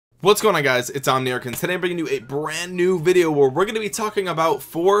What's going on, guys? It's Omniarch, and today I'm bringing you a brand new video where we're going to be talking about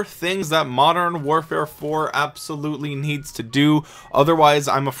 4 things that Modern Warfare 4 absolutely needs to do. Otherwise,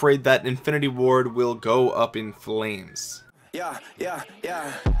 I'm afraid that Infinity Ward will go up in flames. Yeah.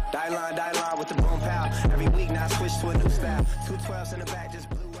 Die line with the boom pow. Every week now switch to a new style. 212s in the back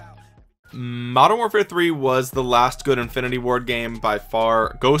just blew out. Modern Warfare 3 was the last good Infinity Ward game by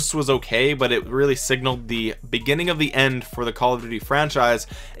far. Ghosts was okay, but it really signaled the beginning of the end for the Call of Duty franchise.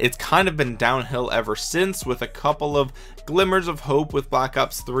 It's kind of been downhill ever since, with a couple of glimmers of hope with Black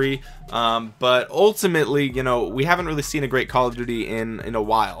Ops 3, but ultimately, you know, we haven't really seen a great Call of Duty in a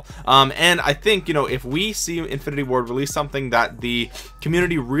while. And I think, you know, if we see Infinity Ward release something that the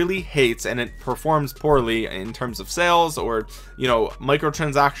community really hates and it performs poorly in terms of sales or, you know,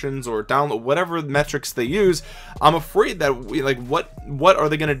 microtransactions or download, whatever metrics they use, I'm afraid that what are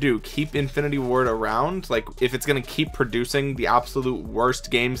they going to do? Keep Infinity Ward around? Like, if it's going to keep producing the absolute worst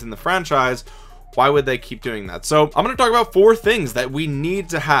games in the franchise, why would they keep doing that? So I'm going to talk about 4 things that we need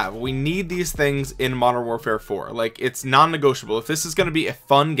to have. We need these things in Modern Warfare 4. Like, it's non-negotiable. If this is going to be a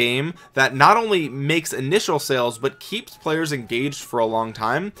fun game that not only makes initial sales but keeps players engaged for a long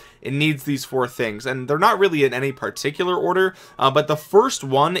time, it needs these 4 things. And they're not really in any particular order, but the first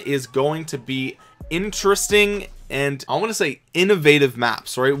one is going to be interesting and I want to say innovative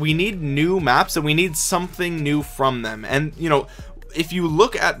maps, right? We need new maps and we need something new from them. And, you know, if you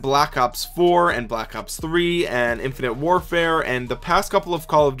look at Black Ops 4 and Black Ops 3 and Infinite Warfare and the past couple of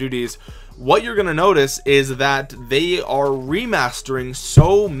Call of Duties, what you're going to notice is that they are remastering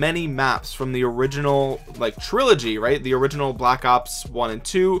so many maps from the original, like, trilogy, right? The original Black Ops 1 and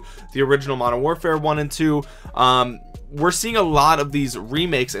 2, the original Modern Warfare 1 and 2. We're seeing a lot of these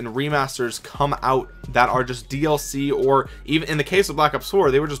remakes and remasters come out that are just DLC, or even in the case of Black Ops 4,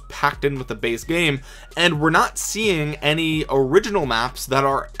 they were just packed in with the base game, and we're not seeing any original maps that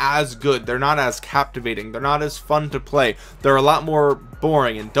are as good. They're not as captivating. They're not as fun to play. They're a lot more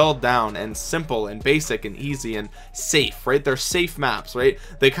boring and dulled down and simple and basic and easy and safe, right? They're safe maps, right?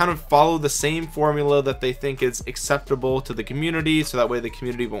 They kind of follow the same formula that they think is acceptable to the community, so that way the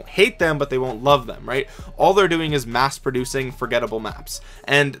community won't hate them, but they won't love them, right? All they're doing is mass producing forgettable maps,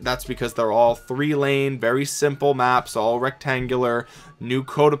 and that's because they're all 3-lane, very simple maps, all rectangular, new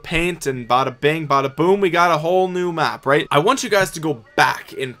coat of paint, and bada bing bada boom, we got a whole new map, right? I want you guys to go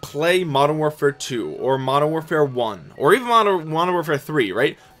back and play Modern Warfare 2 or Modern Warfare 1 or even Modern Warfare 3,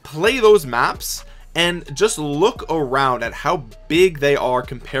 right? Play those maps and just look around at how big they are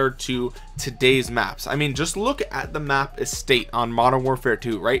compared to today's maps. I mean, just look at the map estate on Modern Warfare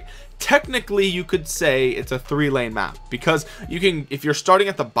 2, right? Technically, you could say it's a 3-lane map, because you can, if you're starting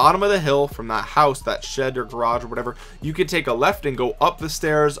at the bottom of the hill from that house, that shed or garage or whatever, you could take a left and go up the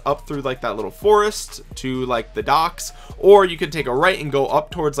stairs, up through like that little forest to like the docks, or you could take a right and go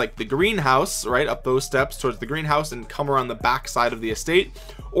up towards like the greenhouse, right, up those steps towards the greenhouse and come around the back side of the estate,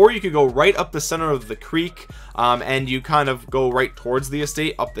 or you could go right up the center of the creek, and you kind of go right towards the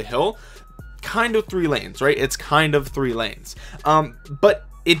estate up the hill. Kind of 3 lanes, right? It's kind of 3 lanes, but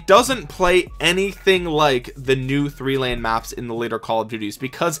it doesn't play anything like the new 3-lane maps in the later Call of Duties,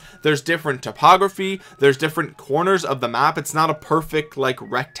 because there's different topography, there's different corners of the map. It's not a perfect like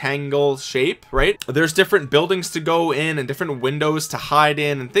rectangle shape, right? There's different buildings to go in and different windows to hide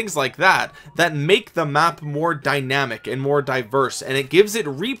in and things like that that make the map more dynamic and more diverse, and it gives it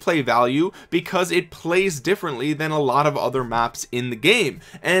replay value because it plays differently than a lot of other maps in the game,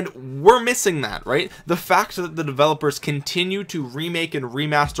 and we're missing that, right? The fact that the developers continue to remake and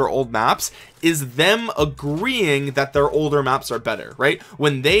remaster old maps is them agreeing that their older maps are better, right?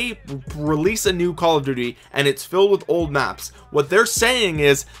 When they release a new Call of Duty and it's filled with old maps, what they're saying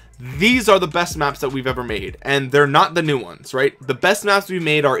is, these are the best maps that we've ever made, and they're not the new ones, right? The best maps we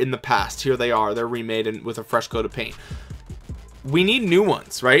made are in the past. Here they are. They're remade and with a fresh coat of paint. We need new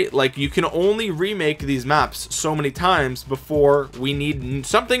ones, right? Like, you can only remake these maps so many times before we need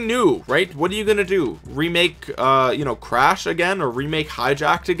something new, right? What are you gonna do? Remake you know, Crash again, or remake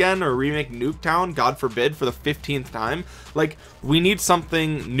Hijacked again, or remake Nuketown, God forbid, for the 15th time? Like, we need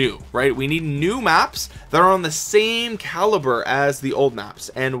something new, right? We need new maps that are on the same caliber as the old maps,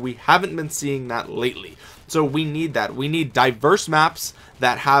 and we haven't been seeing that lately. So we need that. We need diverse maps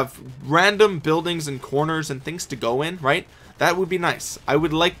that have random buildings and corners and things to go in, right? That would be nice. I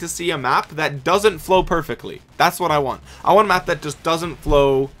would like to see a map that doesn't flow perfectly. That's what I want. I want a map that just doesn't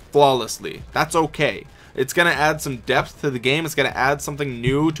flow flawlessly. That's okay. It's going to add some depth to the game. It's going to add something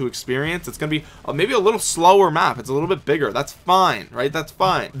new to experience. It's going to be maybe a little slower map. It's a little bit bigger. That's fine, right? That's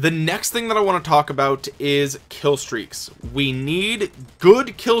fine. The next thing that I want to talk about is kill streaks. We need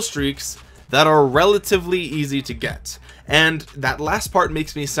good kill streaks that are relatively easy to get. And that last part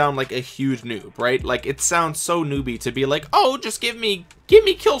makes me sound like a huge noob, right? Like, it sounds so newbie to be like, oh, just give me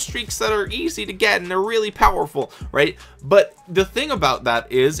kill streaks that are easy to get and they're really powerful, right? But the thing about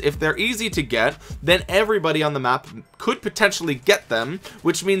that is, if they're easy to get, then everybody on the map could potentially get them,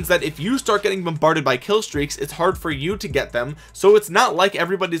 which means that if you start getting bombarded by kill streaks, it's hard for you to get them. So it's not like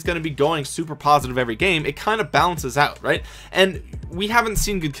everybody's going to be going super positive every game. It kind of balances out, right? And we haven't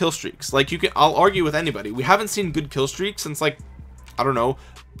seen good kill streaks. Like, I'll argue with anybody, we haven't seen good kill streaks since, like, I don't know,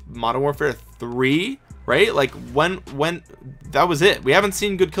 Modern Warfare 3, right? Like, when that was it. We haven't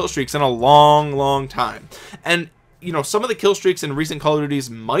seen good kill streaks in a long time. And you know, some of the kill streaks in recent Call of Duties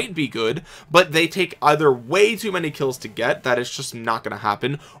might be good, but they take either way too many kills to get, that is just not going to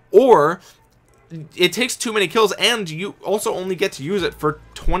happen, or it takes too many kills and you also only get to use it for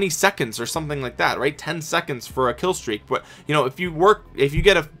 20 seconds or something like that, right? 10 seconds for a kill streak. But you know, if you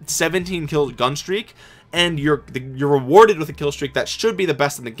get a 17 kill gun streak and you're rewarded with a kill streak that should be the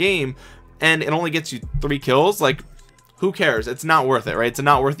best in the game, and it only gets you 3 kills, like, who cares? It's not worth it, right? It's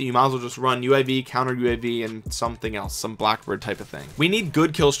not worth it. You might as well just run UAV, counter UAV, and something else, some Blackbird type of thing. We need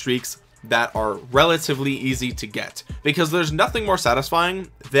good kill streaks that are relatively easy to get, because there's nothing more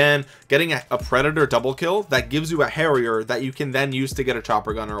satisfying than getting a Predator double kill that gives you a Harrier that you can then use to get a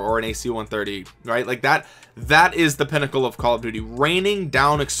chopper gunner or an AC-130, right? Like, that is the pinnacle of Call of Duty. Raining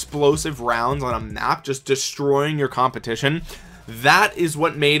down explosive rounds on a map, just destroying your competition. That is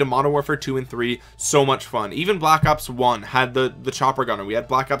what made Modern Warfare 2 and 3 so much fun. Even Black Ops 1 had the chopper gunner. We had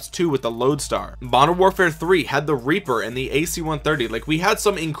Black Ops 2 with the Lodestar. Modern Warfare 3 had the Reaper and the AC-130. Like, we had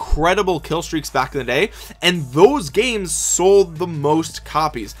some incredible kill streaks back in the day, and those games sold the most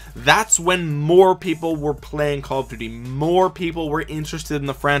copies. That's when more people were playing Call of Duty, more people were interested in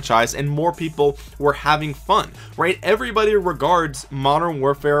the franchise, and more people were having fun, right? Everybody regards Modern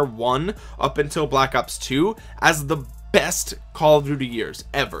Warfare 1 up until Black Ops 2 as the best Call of Duty years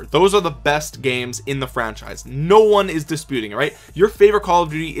ever. Those are the best games in the franchise. No one is disputing it, right? Your favorite Call of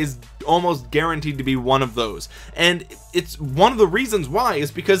Duty is almost guaranteed to be one of those, and it's one of the reasons why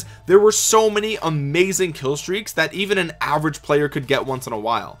is because there were so many amazing kill streaks that even an average player could get once in a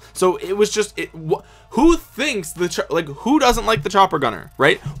while. So it was just who thinks who doesn't like the chopper gunner,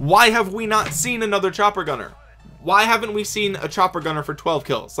 right? Why have we not seen another chopper gunner? Why haven't we seen a chopper gunner for 12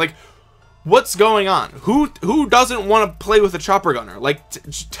 kills? Like, what's going on? Who doesn't want to play with a chopper gunner? Like,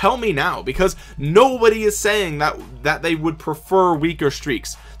 tell me now, because nobody is saying that they would prefer weaker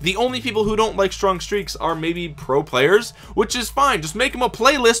streaks. The only people who don't like strong streaks are maybe pro players, which is fine. Just make them a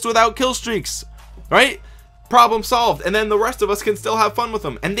playlist without kill streaks, right? Problem solved. And then the rest of us can still have fun with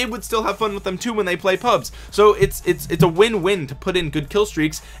them, and they would still have fun with them too when they play pubs. So it's a win-win to put in good kill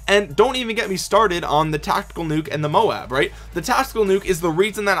streaks. And don't even get me started on the tactical nuke and the Moab, right? The tactical nuke is the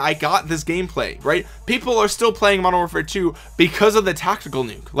reason that I got this gameplay, right? People are still playing Modern Warfare 2 because of the tactical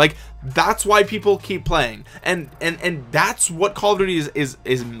nuke. Like, that's why people keep playing, and that's what Call of Duty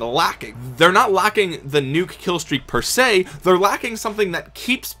is lacking. They're not lacking the nuke kill streak per se, they're lacking something that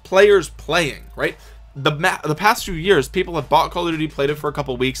keeps players playing, right? The past few years, people have bought Call of Duty, played it for a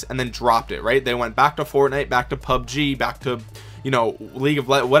couple weeks, and then dropped it, right? They went back to Fortnite, back to PUBG, back to, you know, League of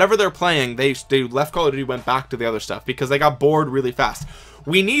Legends, whatever they're playing. They left Call of Duty, went back to the other stuff because they got bored really fast.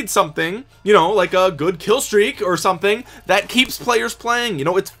 We need something, you know, like a good kill streak or something that keeps players playing. You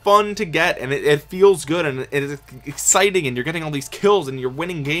know, it's fun to get, and it feels good, and it's exciting, and you're getting all these kills, and you're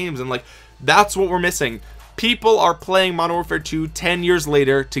winning games, and like, that's what we're missing. People are playing Modern Warfare 2 10 years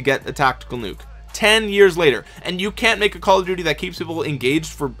later to get a tactical nuke. 10 years later, and you can't make a Call of Duty that keeps people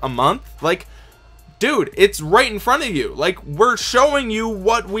engaged for a month. Like, dude, it's right in front of you. Like, we're showing you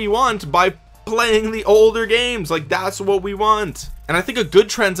what we want by playing the older games. Like, that's what we want. And I think a good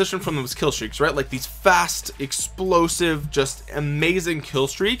transition from those kill streaks, right, like these fast, explosive, just amazing kill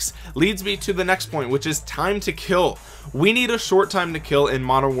streaks, leads me to the next point, which is time to kill. We need a short time to kill in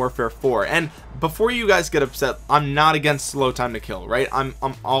Modern Warfare 4. And before you guys get upset, I'm not against slow time to kill, right? I'm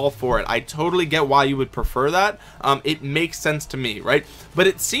all for it. I totally get why you would prefer that. It makes sense to me, right? But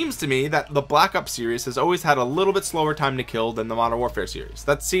it seems to me that the Black Ops series has always had a little bit slower time to kill than the Modern Warfare series.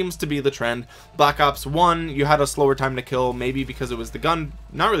 That seems to be the trend. Black Ops 1, you had a slower time to kill, maybe because it was the gun,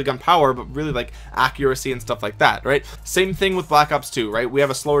 not really gun power, but really like accuracy and stuff like that, right? Same thing with Black Ops 2, right? We have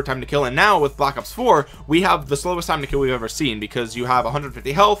a slower time to kill, and now with Black Ops 4, we have the slowest time to kill we've ever seen, because you have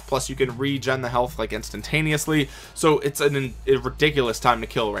 150 health, plus you can regen the health like instantaneously. So it's a ridiculous time to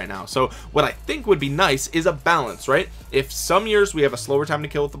kill right now. So what I think would be nice is a balance, right? If some years we have a slower time to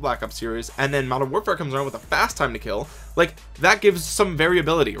kill with the Black Ops series, and then Modern Warfare comes around with a fast time to kill, like, that gives some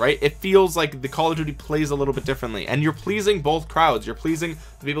variability, right? It feels like the Call of Duty plays a little bit differently, and you're pleasing both crowds. crowds, you're pleasing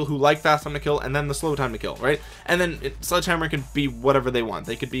the people who like fast time to kill and then the slow time to kill, right? And then sledgehammer can be whatever they want.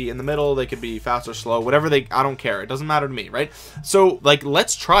 They could be in the middle, they could be fast or slow, whatever I don't care, it doesn't matter to me, right? So like,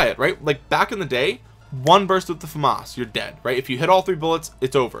 let's try it, right? Like back in the day, one burst with the FAMAS, you're dead, right? If you hit all 3 bullets,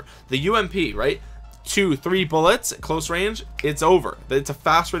 it's over. The UMP, right? 2, 3 bullets at close range, it's over. It's a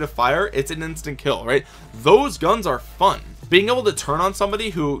fast rate of fire, it's an instant kill, right? Those guns are fun. Being able to turn on somebody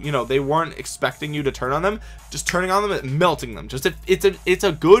who, you know, they weren't expecting you to turn on them, just turning on them and melting them, just it's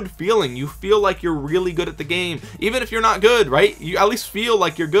a good feeling. You feel like you're really good at the game, even if you're not good, right? You at least feel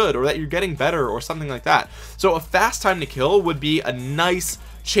like you're good, or that you're getting better, or something like that. So a fast time to kill would be a nice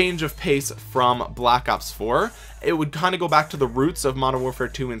change of pace from Black Ops 4. It would kind of go back to the roots of Modern Warfare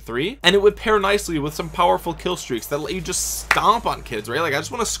 2 and 3, and it would pair nicely with some powerful kill streaks that let you just stomp on kids, right? Like, I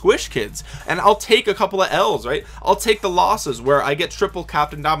just want to squish kids, and I'll take a couple of L's, right? I'll take the losses where I get triple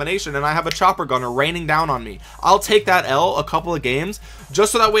captain domination and I have a chopper gunner raining down on me. I'll take that L a couple of games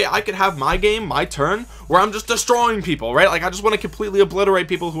just so that way I could have my game, my turn, where I'm just destroying people, right? Like, I just want to completely obliterate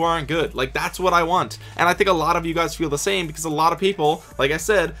people who aren't good. Like, that's what I want. And I think a lot of you guys feel the same, because a lot of people, like I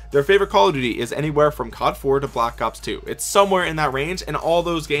said, their favorite Call of Duty is anywhere from COD 4 to Black Ops 2. It's somewhere in that range, and all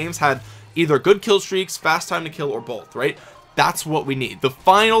those games had either good kill streaks, fast time to kill, or both, right? That's what we need. The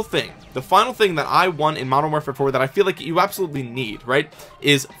final thing that I want in Modern Warfare 4 that I feel like you absolutely need, right,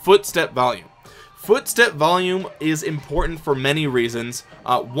 is footstep volume. Footstep volume is important for many reasons.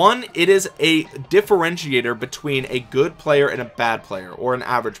 One, it is a differentiator between a good player and a bad player, or an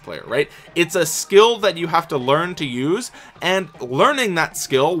average player, right? It's a skill that you have to learn to use, and learning that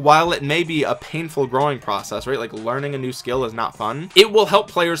skill, while it may be a painful growing process, right? Like, learning a new skill is not fun. It will help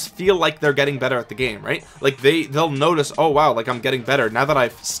players feel like they're getting better at the game, right? Like, they'll notice, oh wow, like, I'm getting better now that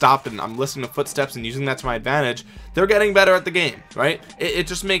I've stopped and I'm listening to footsteps and using that to my advantage. They're getting better at the game, right? It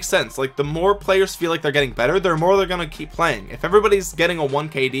just makes sense. Like, the more players feel like they're getting better, the more they're gonna keep playing. If everybody's getting a 1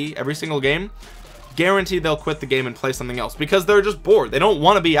 KD every single game, guaranteed they'll quit the game and play something else, because they're just bored. They don't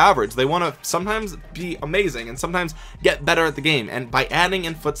want to be average. They want to sometimes be amazing and sometimes get better at the game. And by adding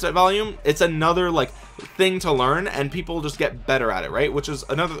in footstep volume, it's another like thing to learn, and people just get better at it, right? Which is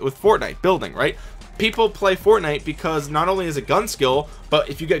another with Fortnite building, right? People play Fortnite because not only is it gun skill, but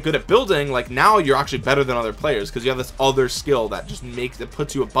if you get good at building, like, now you're actually better than other players because you have this other skill that just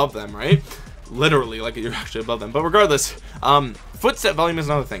puts you above them, right? Literally, like, you're actually above them. But regardless, footstep volume is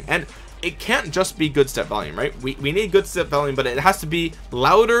another thing, and it can't just be good step volume, right? We need good step volume, but it has to be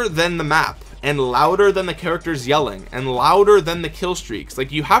louder than the map, and louder than the characters yelling, and louder than the kill streaks.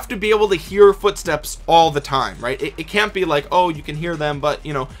 Like, you have to be able to hear footsteps all the time, right? It can't be like, oh, you can hear them, but,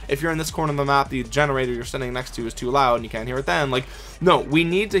 you know, if you're in this corner of the map, the generator you're standing next to is too loud and you can't hear it then. Like, no, we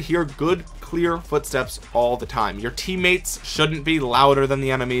need to hear good, clear footsteps all the time. Your teammates shouldn't be louder than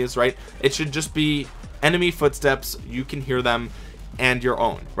the enemies, right? It should just be enemy footsteps, you can hear them, and your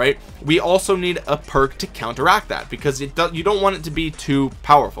own, right? We also need a perk to counteract that, because you don't want it to be too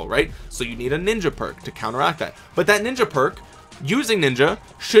powerful, right? So you need a ninja perk to counteract that. But that ninja perk, using ninja,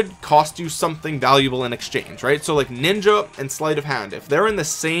 should cost you something valuable in exchange, right? So like ninja and sleight of hand, if they're in the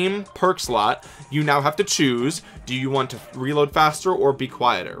same perk slot, you now have to choose, do you want to reload faster or be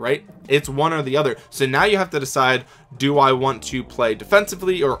quieter, right? It's one or the other. So now you have to decide, do I want to play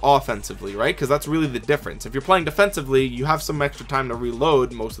defensively or offensively, right? Because that's really the difference. If you're playing defensively, you have some extra time to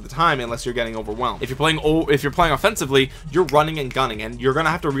reload most of the time, unless you're getting overwhelmed. If you're playing offensively, you're running and gunning, and you're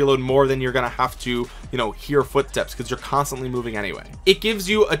gonna have to reload more than you're gonna have to, you know, hear footsteps, because you're constantly moving anyway. It gives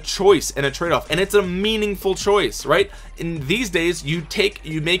you a choice and a trade-off, and it's a meaningful choice, right? In these days, you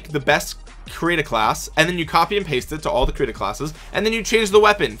make the best create a class, and then you copy and paste it to all the created classes, and then you change the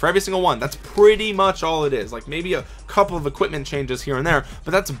weapon for every single one. That's pretty much all it is. Like, maybe a couple of equipment changes here and there,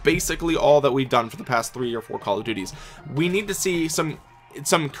 but that's basically all that we've done for the past 3 or 4 Call of Duties. We need to see some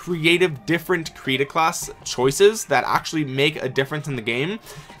creative, different created class choices that actually make a difference in the game,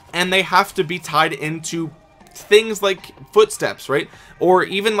 and they have to be tied into things like footsteps, right? Or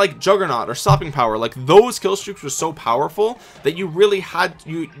even like Juggernaut or stopping power. Like, those kill streaks were so powerful that you really had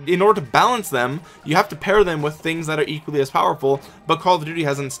in order to balance them, you have to pair them with things that are equally as powerful. But Call of Duty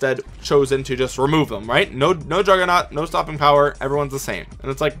has instead chosen to just remove them, right? No Juggernaut, no stopping power, everyone's the same. And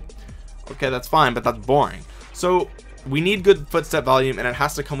it's like, okay, that's fine, but that's boring. So we need good footstep volume, and it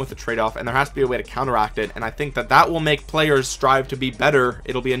has to come with a trade-off, and there has to be a way to counteract it, and I think that will make players strive to be better.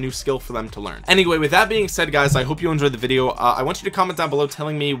 It'll be a new skill for them to learn. Anyway, with that being said, guys, I hope you enjoyed the video. I want you to comment down below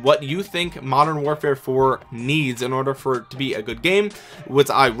telling me what you think Modern Warfare 4 needs in order for it to be a good game.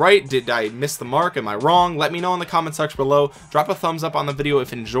 Was I right? Did I miss the mark? Am I wrong? Let me know in the comment section below. Drop a thumbs up on the video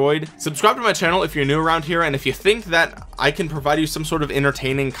if enjoyed. Subscribe to my channel if you're new around here, and if you think that I can provide you some sort of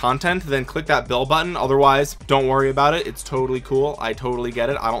entertaining content, then click that bell button. Otherwise, don't worry about it. about it, it's totally cool. I totally get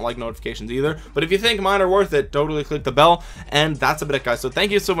it. I don't like notifications either, but if you think mine are worth it, totally click the bell. And that's about it, guys. So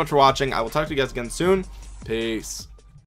thank you so much for watching. I will talk to you guys again soon. Peace.